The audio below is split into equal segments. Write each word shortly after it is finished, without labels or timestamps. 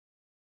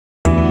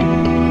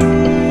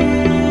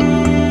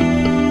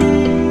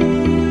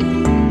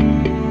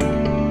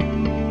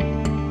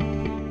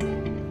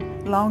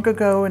Long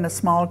ago, in a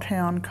small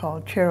town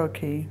called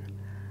Cherokee,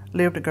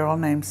 lived a girl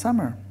named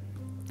Summer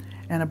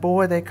and a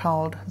boy they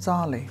called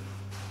Zolly.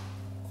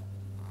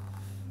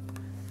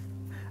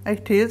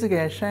 8 years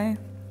ago, she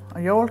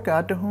a old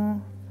got to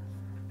whom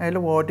a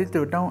awarded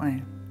to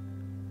don't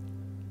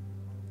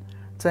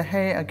to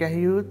hay a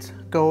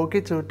gahut go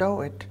get to do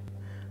it.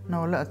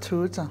 No la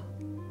tuza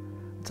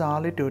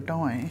Zolly do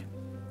don't.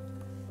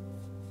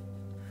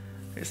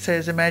 It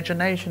says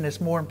imagination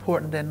is more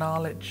important than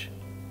knowledge.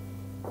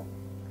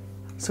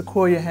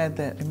 Sequoia had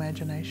that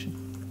imagination.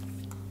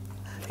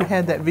 He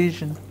had that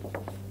vision.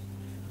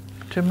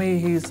 To me,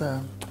 he's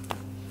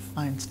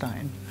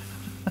Einstein.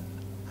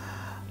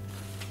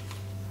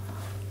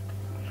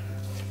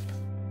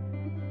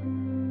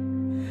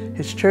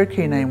 His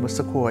Cherokee name was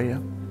Sequoia.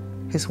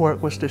 His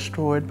work was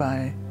destroyed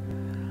by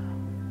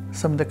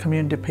some of the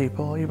community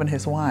people, even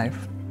his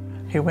wife.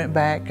 He went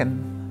back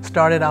and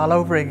started all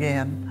over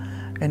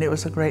again, and it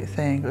was a great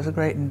thing. It was a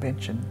great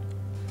invention,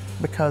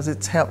 because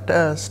it's helped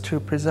us to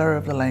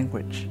preserve the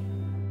language.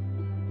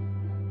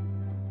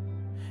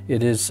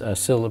 It is a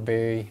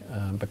syllabary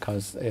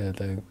because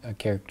the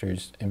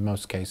characters in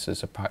most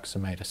cases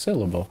approximate a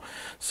syllable.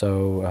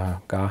 So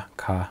ga,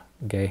 ka,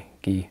 ge,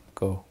 gi,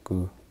 go,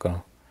 gu,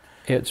 go.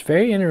 It's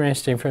very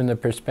interesting from the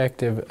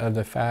perspective of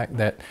the fact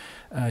that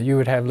you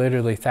would have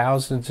literally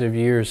thousands of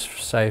years,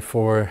 say,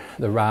 for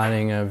the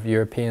writing of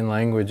European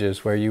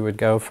languages, where you would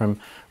go from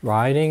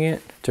writing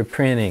it to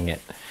printing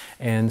it.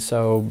 And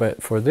so,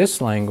 but for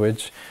this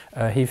language,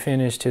 he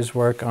finished his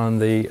work on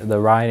the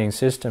writing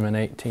system in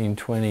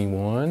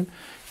 1821,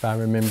 if I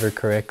remember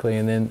correctly,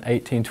 and then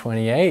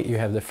 1828 you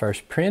have the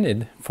first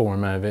printed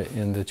form of it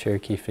in the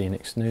Cherokee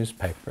Phoenix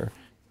newspaper.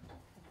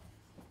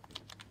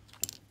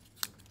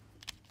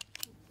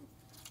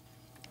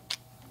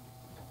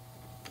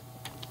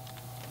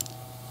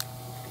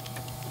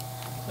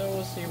 So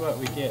we'll see what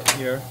we get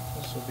here.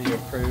 This will be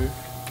approved.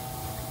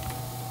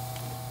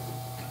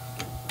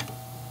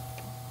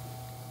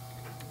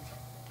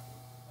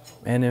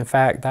 And in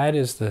fact, that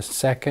is the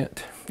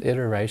second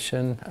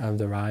iteration of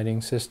the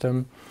writing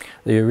system.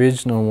 The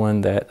original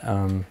one that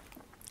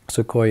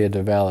Sequoia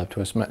developed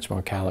was much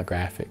more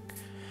calligraphic.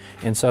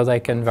 And so they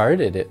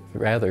converted it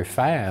rather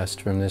fast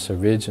from this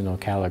original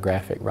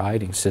calligraphic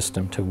writing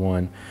system to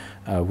one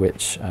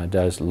which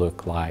does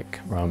look like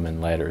Roman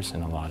letters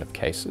in a lot of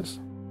cases.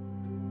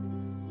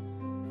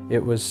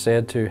 It was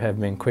said to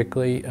have been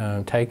quickly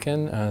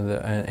taken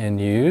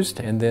and used,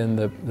 and then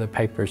the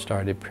paper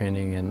started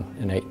printing in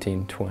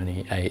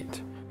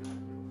 1828.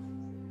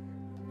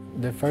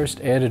 The first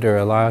editor,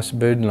 Elias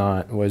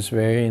Boudlant, was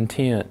very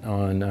intent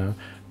on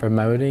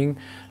promoting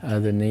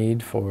the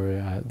need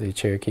for the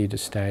Cherokee to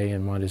stay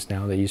in what is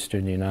now the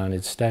eastern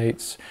United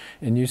States.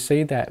 And you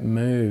see that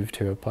move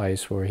to a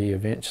place where he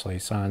eventually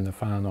signed the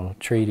final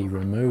treaty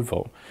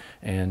removal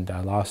and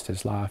lost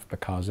his life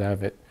because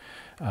of it.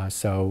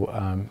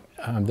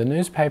 The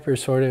newspaper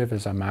sort of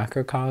is a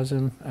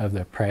microcosm of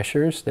the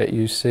pressures that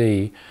you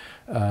see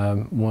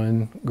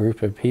one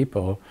group of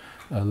people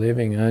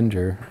living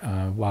under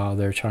while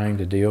they're trying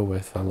to deal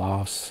with the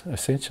loss,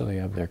 essentially,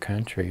 of their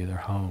country, their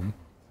home.